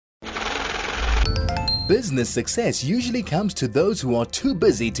Business success usually comes to those who are too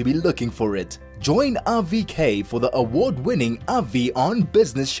busy to be looking for it. Join RVK for the award-winning RV on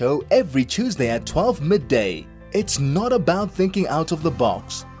Business show every Tuesday at 12 midday. It's not about thinking out of the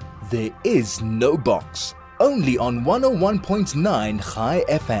box. There is no box. Only on 101.9 High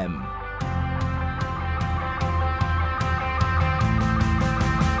FM.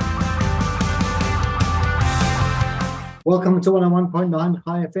 Welcome to 101.9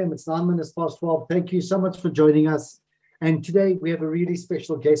 High FM. It's 9 minutes past 12. Thank you so much for joining us. And today we have a really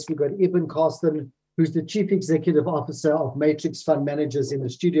special guest. We've got Eben Karsten, who's the Chief Executive Officer of Matrix Fund Managers, in the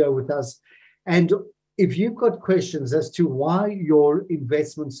studio with us. And if you've got questions as to why your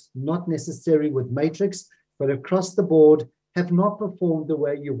investments, not necessarily with Matrix, but across the board, have not performed the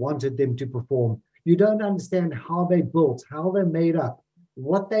way you wanted them to perform, you don't understand how they built, how they're made up,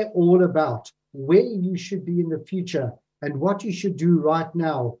 what they're all about, where you should be in the future, and what you should do right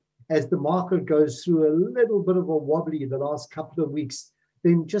now as the market goes through a little bit of a wobbly the last couple of weeks,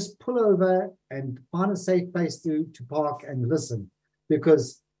 then just pull over and find a safe place to park and listen,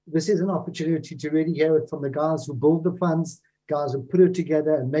 because this is an opportunity to really hear it from the guys who build the funds, guys who put it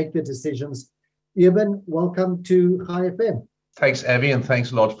together and make the decisions. Eben, welcome to High FM. Thanks, Avi, and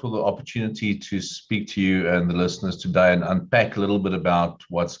thanks a lot for the opportunity to speak to you and the listeners today and unpack a little bit about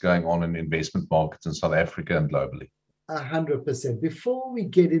what's going on in investment markets in South Africa and globally. 100%. Before we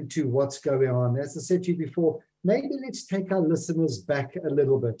get into what's going on, as I said to you before, maybe let's take our listeners back a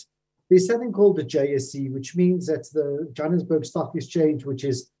little bit. There's something called the JSE, which means that's the Johannesburg Stock Exchange, which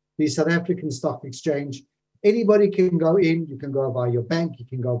is the South African Stock Exchange. Anybody can go in. You can go buy your bank. You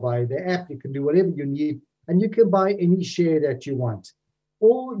can go buy the app. You can do whatever you need, and you can buy any share that you want.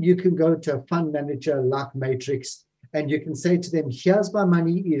 Or you can go to a fund manager like Matrix, and you can say to them, here's my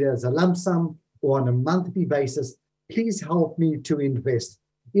money, either as a lump sum or on a monthly basis. Please help me to invest.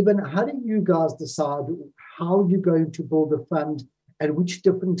 Eben, how do you guys decide how you're going to build a fund and which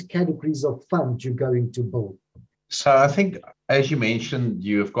different categories of funds you're going to build? So I think, as you mentioned,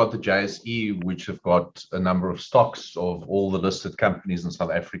 you have got the JSE, which have got a number of stocks of all the listed companies in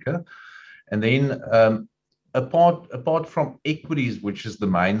South Africa. And then apart from equities, which is the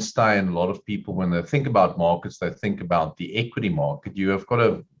mainstay, and a lot of people, when they think about markets, they think about the equity market. You have got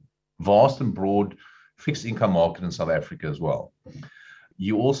a vast and broad fixed income market in South Africa as well.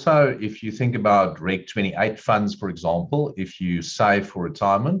 You also, if you think about Reg 28 funds, for example, if you save for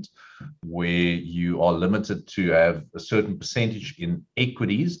retirement, where you are limited to have a certain percentage in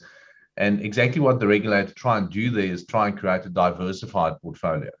equities, and exactly what the regulator try and do there is try and create a diversified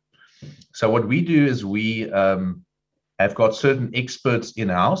portfolio. So what we do is we have got certain experts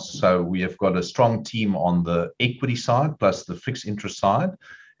in-house. So we have got a strong team on the equity side, plus the fixed interest side,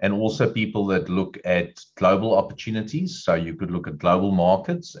 and also people that look at global opportunities. So you could look at global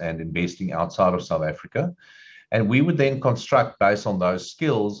markets and investing outside of South Africa. And we would then construct, based on those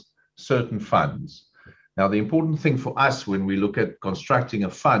skills, certain funds. Now, the important thing for us when we look at constructing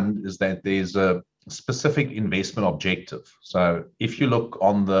a fund is that there's a specific investment objective. So if you look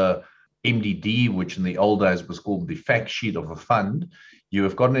on the MDD, which in the old days was called the fact sheet of a fund, you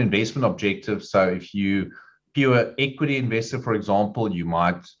have got an investment objective. So if you pure equity investor, for example, you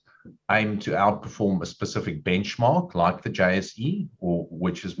might aim to outperform a specific benchmark like the JSE, or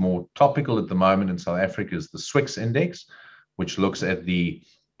which is more topical at the moment in South Africa is the SWIX index, which looks at the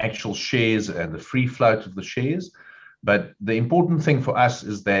actual shares and the free float of the shares. But the important thing for us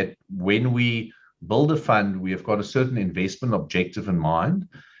is that when we build a fund, we have got a certain investment objective in mind,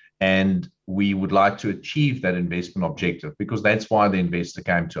 and we would like to achieve that investment objective, because that's why the investor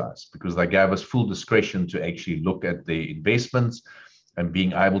came to us, because they gave us full discretion to actually look at the investments and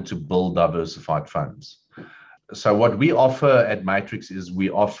being able to build diversified funds. So what we offer at Matrix is we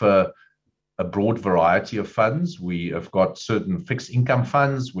offer a broad variety of funds. We have got certain fixed income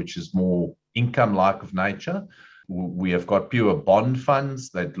funds, which is more income-like of nature. We have got pure bond funds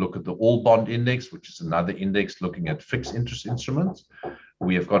that look at the all bond index, which is another index looking at fixed interest instruments.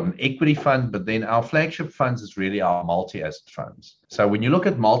 We have got an equity fund, but then our flagship funds is really our multi-asset funds. So when you look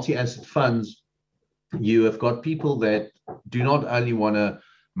at multi-asset funds, you have got people that do not only want to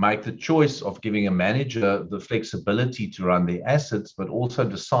make the choice of giving a manager the flexibility to run their assets, but also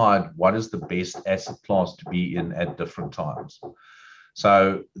decide what is the best asset class to be in at different times.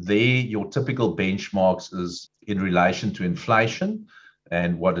 So there, your typical benchmarks is in relation to inflation,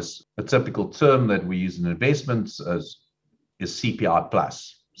 and what is a typical term that we use in investments is CPI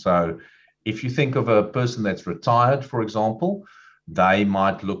plus. So if you think of a person that's retired, for example, they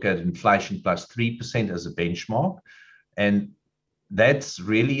might look at inflation plus 3% as a benchmark. And that's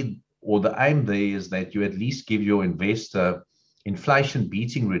really, or the aim there is that you at least give your investor inflation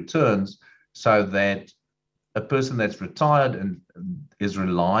beating returns so that a person that's retired and is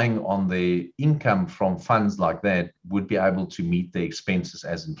relying on their income from funds like that would be able to meet their expenses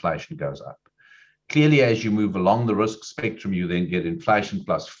as inflation goes up. Clearly, as you move along the risk spectrum, you then get inflation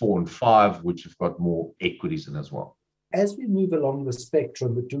plus 4 and 5, which have got more equities in as well. As we move along the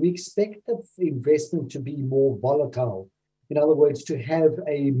spectrum, do we expect the investment to be more volatile? In other words, to have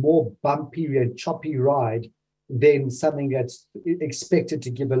a more bumpy and choppy ride than something that's expected to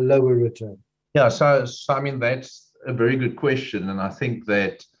give a lower return? Yeah, so I mean, that's a very good question. And I think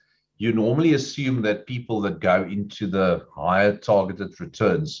that you normally assume that people that go into the higher targeted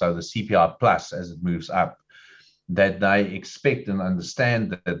returns, so the CPI plus as it moves up, that they expect and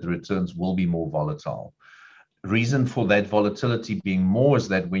understand that the returns will be more volatile. Reason for that volatility being more is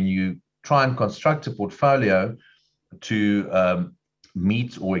that when you try and construct a portfolio to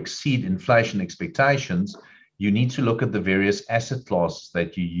meet or exceed inflation expectations, you need to look at the various asset classes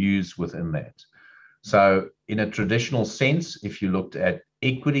that you use within that. So in a traditional sense, if you looked at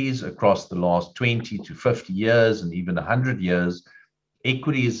equities across the last 20 to 50 years and even 100 years,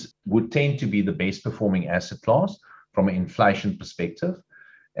 equities would tend to be the best performing asset class from an inflation perspective.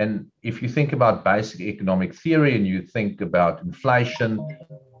 And if you think about basic economic theory and you think about inflation,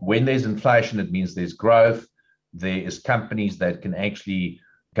 when there's inflation, it means there's growth. There is companies that can actually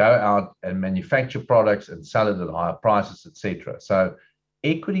go out and manufacture products and sell it at higher prices, etc. So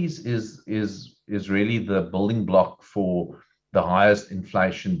equities is really the building block for the highest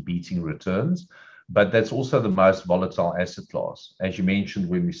inflation beating returns, but that's also the most volatile asset class. As you mentioned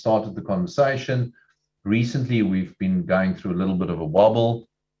when we started the conversation, recently we've been going through a little bit of a wobble.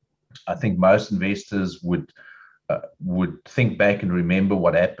 I think most investors would think back and remember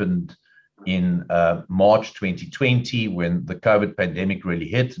what happened in March 2020 when the COVID pandemic really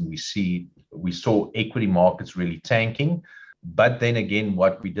hit, and we saw equity markets really tanking. But then again,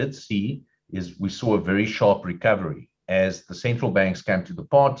 what we did see is we saw a very sharp recovery as the central banks came to the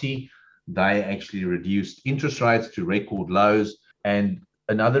party. They actually reduced interest rates to record lows, and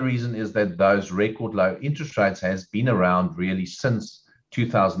another reason is that those record low interest rates has been around really since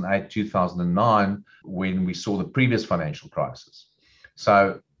 2008, 2009, when we saw the previous financial crisis.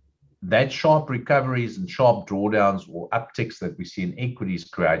 So that sharp recoveries and sharp drawdowns or upticks that we see in equities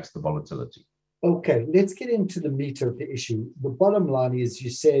creates the volatility. Okay, let's get into the meat of the issue. The bottom line is, you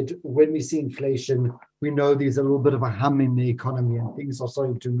said when we see inflation, we know there's a little bit of a hum in the economy and things are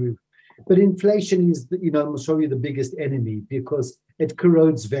starting to move. But inflation is, probably the biggest enemy because it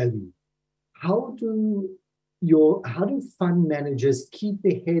corrodes value. How do fund managers keep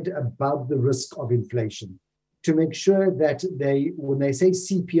their head above the risk of inflation to make sure that when they say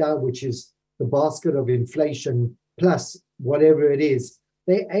CPI, which is the basket of inflation plus whatever it is,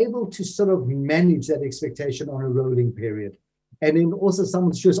 they're able to sort of manage that expectation on a rolling period? And then also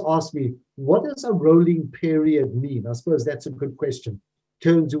someone's just asked me, what does a rolling period mean? I suppose that's a good question.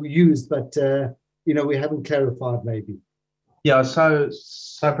 Terms we use, but we haven't clarified maybe. Yeah, so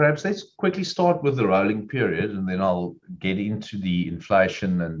perhaps let's quickly start with the rolling period, and then I'll get into the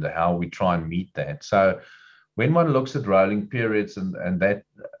inflation and how we try and meet that. So when one looks at rolling periods, and that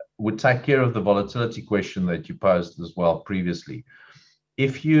would take care of the volatility question that you posed as well previously.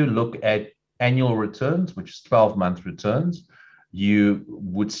 If you look at annual returns, which is 12-month returns, you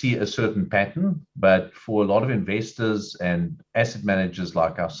would see a certain pattern. But for a lot of investors and asset managers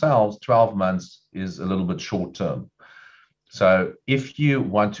like ourselves, 12 months is a little bit short term. So if you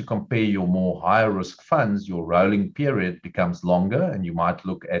want to compare your more higher risk funds, your rolling period becomes longer, and you might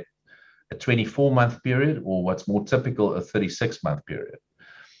look at a 24-month period, or what's more typical, a 36-month period.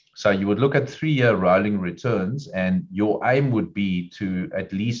 So you would look at 3-year rolling returns, and your aim would be to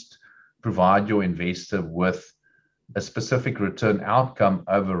at least provide your investor with a specific return outcome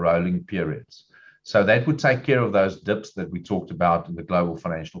over rolling periods. So that would take care of those dips that we talked about in the global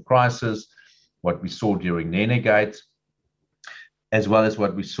financial crisis, what we saw during Nenegate, as well as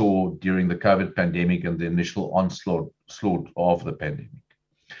what we saw during the COVID pandemic and the initial onslaught of the pandemic.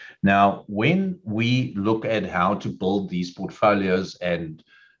 Now, when we look at how to build these portfolios and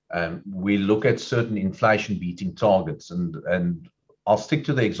we look at certain inflation beating targets, and I'll stick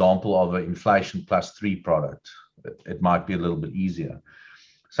to the example of an inflation plus 3 product. It might be a little bit easier.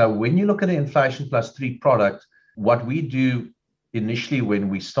 So when you look at an inflation plus 3 product, what we do initially when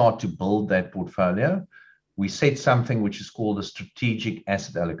we start to build that portfolio, we set something which is called a strategic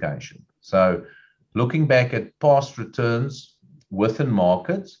asset allocation. So looking back at past returns within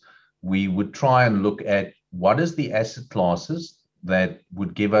markets, we would try and look at what is the asset classes that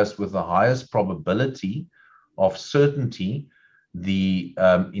would give us with the highest probability of certainty the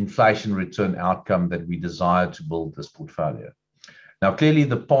inflation return outcome that we desire to build this portfolio. Now, clearly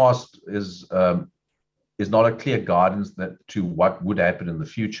the past is is not a clear guidance to what would happen in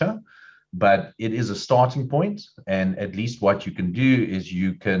the future, but it is a starting point. And at least what you can do is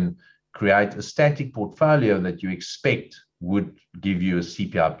you can create a static portfolio that you expect would give you a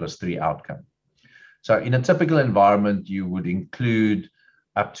CPI plus 3 outcome. So in a typical environment, you would include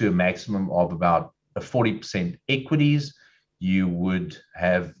up to a maximum of about a 40% equities. You would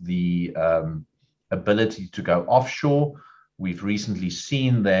have the ability to go offshore. We've recently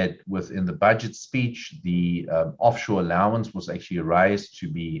seen that within the budget speech, the offshore allowance was actually raised to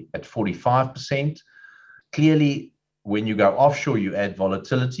be at 45%. Clearly, when you go offshore, you add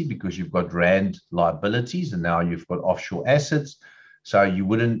volatility because you've got rand liabilities and now you've got offshore assets. So you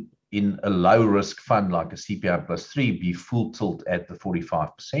wouldn't, in a low risk fund like a CPI plus 3, be full tilt at the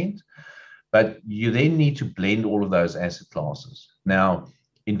 45%. But you then need to blend all of those asset classes. Now,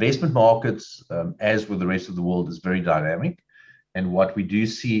 investment markets, as with the rest of the world, is very dynamic. And what we do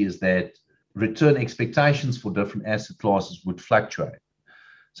see is that return expectations for different asset classes would fluctuate.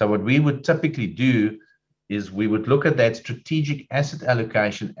 So what we would typically do is we would look at that strategic asset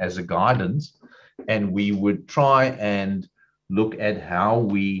allocation as a guidance, and we would try and look at how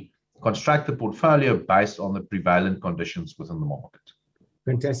we construct the portfolio based on the prevalent conditions within the market.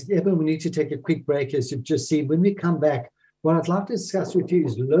 Fantastic. Eben, we need to take a quick break, as you've just seen. When we come back, what I'd like to discuss with you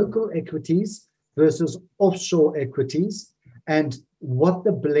is local equities versus offshore equities and what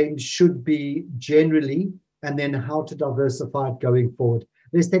the blend should be generally, and then how to diversify it going forward.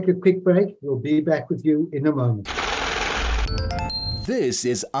 Let's take a quick break. We'll be back with you in a moment. This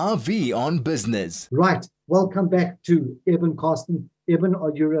is RV on Business. Right. Welcome back to Eben Karsten. Eben,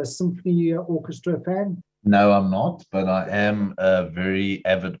 are you a symphony orchestra fan? No, I'm not, but I am a very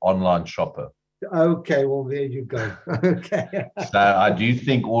avid online shopper. Okay, well, there you go. Okay. So I do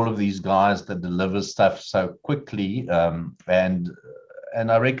think all of these guys that deliver stuff so quickly, and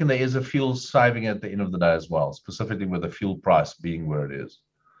I reckon there is a fuel saving at the end of the day as well, specifically with the fuel price being where it is.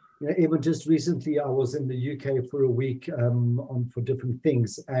 Yeah, even just recently, I was in the UK for a week for different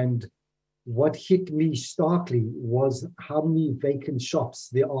things, and what hit me starkly was how many vacant shops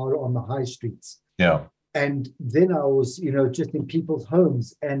there are on the high streets. Yeah. And then I was, just in people's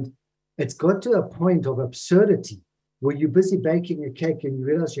homes, and it's got to a point of absurdity where you're busy baking a cake and you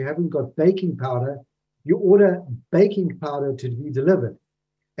realize you haven't got baking powder. You order baking powder to be delivered.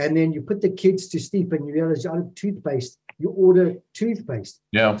 And then you put the kids to sleep and you realize you're out of toothpaste. You order toothpaste.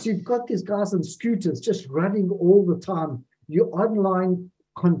 Yeah. So you've got these guys on scooters just running all the time. You're online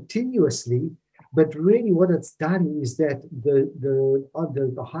continuously. But really what it's done is that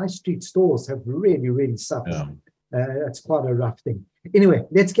the high street stores have really, really suffered. Yeah. That's quite a rough thing. Anyway,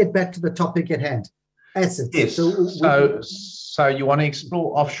 let's get back to the topic at hand. Assets. Yes. So you want to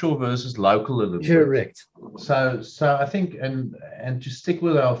explore offshore versus local a little bit. Correct. So I think, and to stick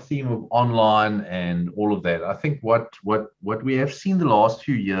with our theme of online and all of that, I think what we have seen the last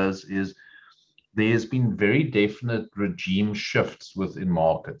few years is there's been very definite regime shifts within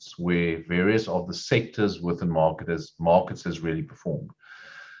markets where various of the sectors within markets has really performed.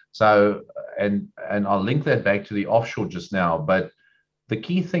 So, and I'll link that back to the offshore just now, but the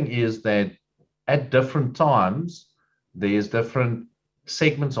key thing is that at different times, there's different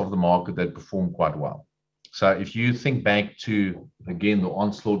segments of the market that perform quite well. So if you think back to, again, the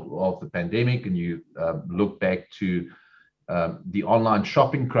onslaught of the pandemic, and you look back to the online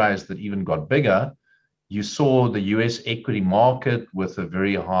shopping craze that even got bigger, you saw the US equity market with a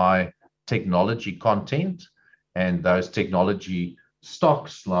very high technology content, and those technology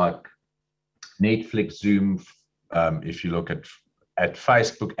stocks like Netflix, Zoom, if you look at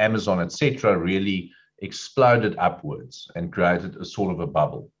Facebook, Amazon, etc., really exploded upwards and created a sort of a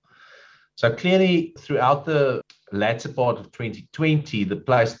bubble. So clearly, throughout the latter part of 2020, the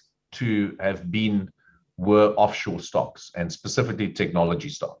place to have been were offshore stocks, and specifically technology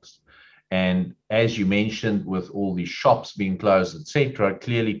stocks. And as you mentioned, with all these shops being closed, etc.,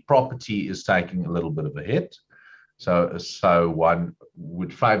 clearly property is taking a little bit of a hit. So one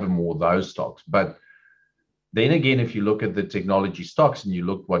would favor more those stocks. But then again, if you look at the technology stocks and you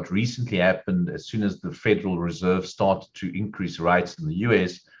look what recently happened as soon as the Federal Reserve started to increase rates in the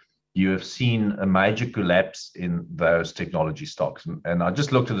US, you have seen a major collapse in those technology stocks. And I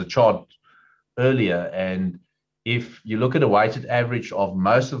just looked at the chart earlier, and if you look at a weighted average of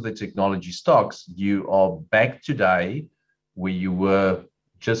most of the technology stocks, you are back today where you were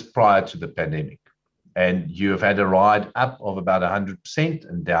just prior to the pandemic. And you have had a ride up of about 100%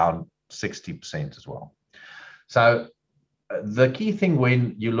 and down 60% as well. So the key thing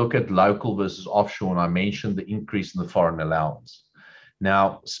when you look at local versus offshore, and I mentioned the increase in the foreign allowance.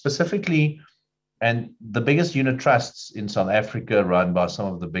 Now, specifically, and the biggest unit trusts in South Africa run by some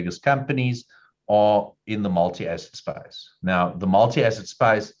of the biggest companies are in the multi-asset space. Now, the multi-asset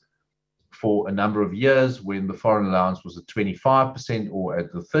space, for a number of years, when the foreign allowance was at 25% or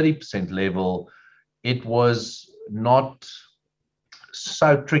at the 30% level, it was not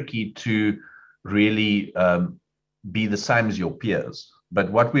so tricky to really be the same as your peers.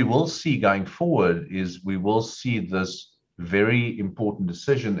 But what we will see going forward is we will see this very important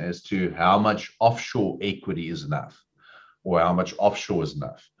decision as to how much offshore equity is enough, or how much offshore is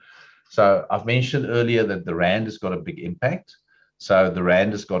enough. So I've mentioned earlier that the Rand has got a big impact. So the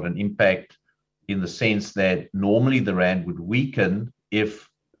Rand has got an impact in the sense that normally the Rand would weaken if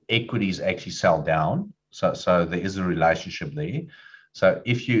equities actually sell down. So there is a relationship there. So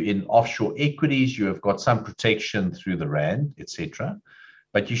if you're in offshore equities, you have got some protection through the Rand, etc.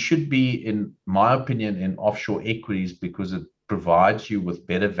 But you should be, in my opinion, in offshore equities because it provides you with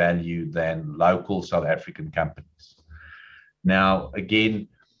better value than local South African companies. Now, again,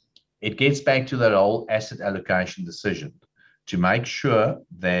 it gets back to that whole asset allocation decision to make sure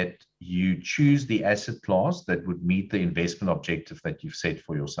that you choose the asset class that would meet the investment objective that you've set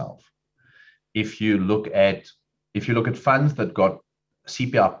for yourself. If you look at funds that got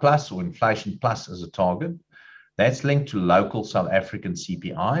CPI plus or inflation plus as a target, that's linked to local South African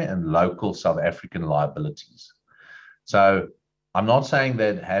CPI and local South African liabilities. So I'm not saying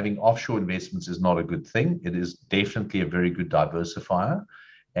that having offshore investments is not a good thing. It is definitely a very good diversifier,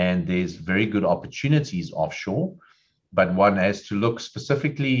 and there's very good opportunities offshore. But one has to look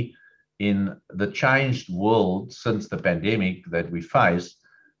specifically in the changed world since the pandemic that we face,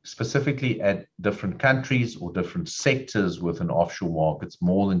 specifically at different countries or different sectors within offshore markets,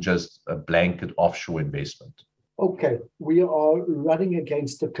 more than just a blanket offshore investment. Okay, we are running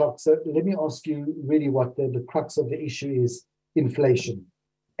against the clock. So let me ask you really what the crux of the issue is: inflation.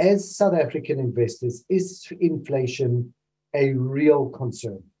 As South African investors, is inflation a real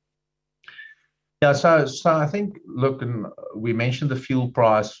concern? Yeah, so I think, look, and we mentioned the fuel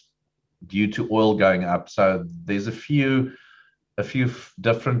price due to oil going up. So there's a few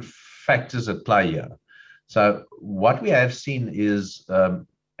different factors at play here. So what we have seen is,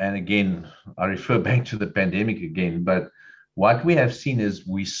 and again, I refer back to the pandemic again, but what we have seen is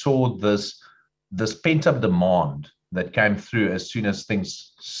we saw this pent-up demand that came through as soon as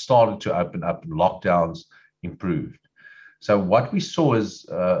things started to open up and lockdowns improved. So what we saw is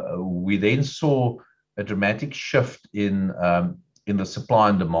we then saw a dramatic shift in the supply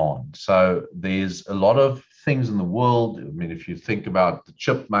and demand. So there's a lot of things in the world. I mean, if you think about the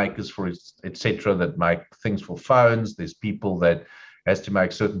chip makers, etc., that make things for phones, there's people that has to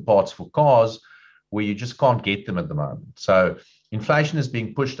make certain parts for cars where you just can't get them at the moment. So inflation is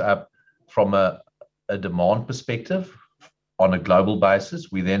being pushed up from a demand perspective on a global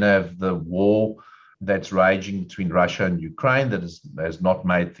basis. We then have the war that's raging between Russia and Ukraine that has not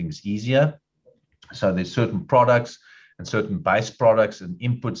made things easier. So there's certain products and certain base products and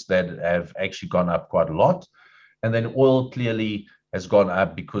inputs that have actually gone up quite a lot. And then oil clearly has gone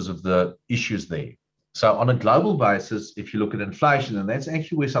up because of the issues there. So on a global basis, if you look at inflation, and that's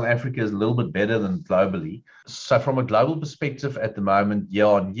actually where South Africa is a little bit better than globally. So from a global perspective at the moment, year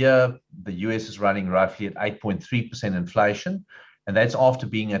on year, the US is running roughly at 8.3% inflation. And that's after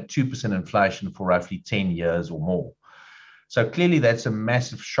being at 2% inflation for roughly 10 years or more. So clearly that's a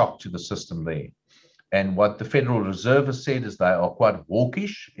massive shock to the system there. And what the Federal Reserve has said is they are quite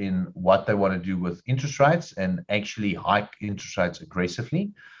hawkish in what they want to do with interest rates and actually hike interest rates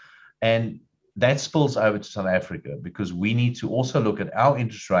aggressively. And that spills over to South Africa because we need to also look at our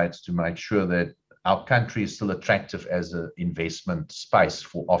interest rates to make sure that our country is still attractive as an investment space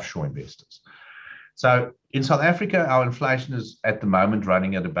for offshore investors. So in South Africa, our inflation is at the moment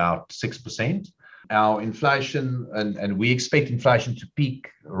running at about 6%. Our inflation, and we expect inflation to peak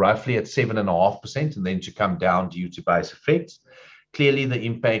roughly at 7.5% and then to come down due to base effects. Clearly, the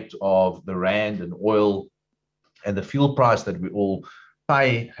impact of the Rand and oil and the fuel price that we all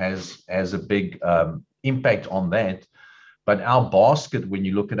pay has a big impact on that. But our basket, when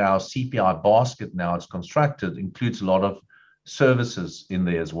you look at our CPI basket now, it's constructed, includes a lot of services in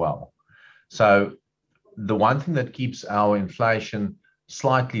there as well. So the one thing that keeps our inflation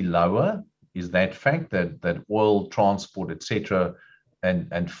slightly lower is that fact that oil, transport, etc.,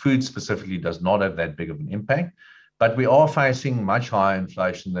 and food specifically does not have that big of an impact. But we are facing much higher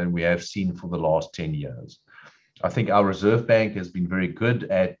inflation than we have seen for the last 10 years. I think our Reserve Bank has been very good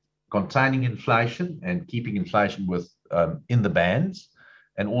at containing inflation and keeping inflation in the bands,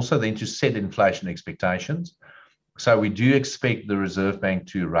 and also then to set inflation expectations. So we do expect the Reserve Bank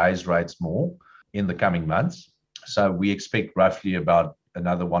to raise rates more in the coming months. So we expect roughly about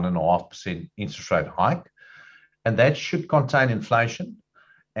another 1.5% interest rate hike, and that should contain inflation.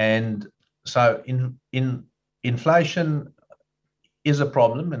 And So inflation is a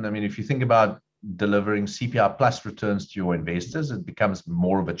problem. And I mean, if you think about delivering CPI plus returns to your investors, it becomes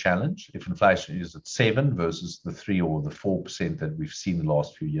more of a challenge if inflation is at 7 versus the 3 or the 4% that we've seen the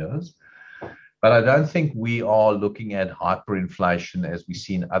last few years. But I don't think we are looking at hyperinflation as we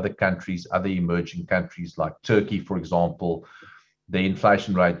see in other countries, other emerging countries like Turkey, for example. The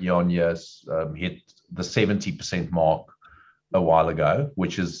inflation rate year on year hit the 70% mark a while ago,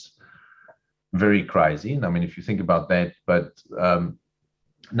 which is very crazy. And I mean, if you think about that, but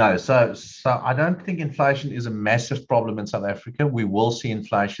no, so I don't think inflation is a massive problem in South Africa. We will see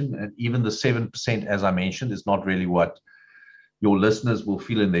inflation, and even the 7%, as I mentioned, is not really what your listeners will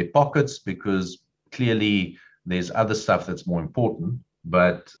feel in their pockets, because clearly there's other stuff that's more important.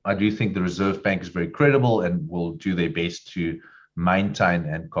 But I do think the Reserve Bank is very credible and will do their best to maintain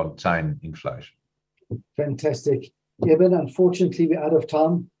and contain inflation. Fantastic. Eben, unfortunately, we're out of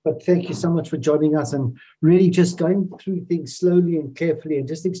time, but thank you so much for joining us and really just going through things slowly and carefully and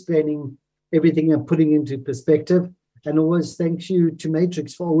just explaining everything and putting into perspective. And always thanks you to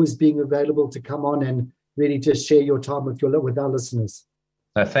Matrix for always being available to come on and really just share your time with our listeners.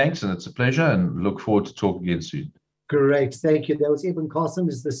 No, thanks, and it's a pleasure, and look forward to talking again soon. Great. Thank you. That was Eben Karsten,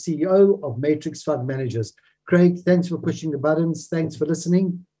 is the CEO of Matrix Fund Managers. Craig, thanks for pushing the buttons. Thanks for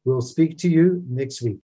listening. We'll speak to you next week.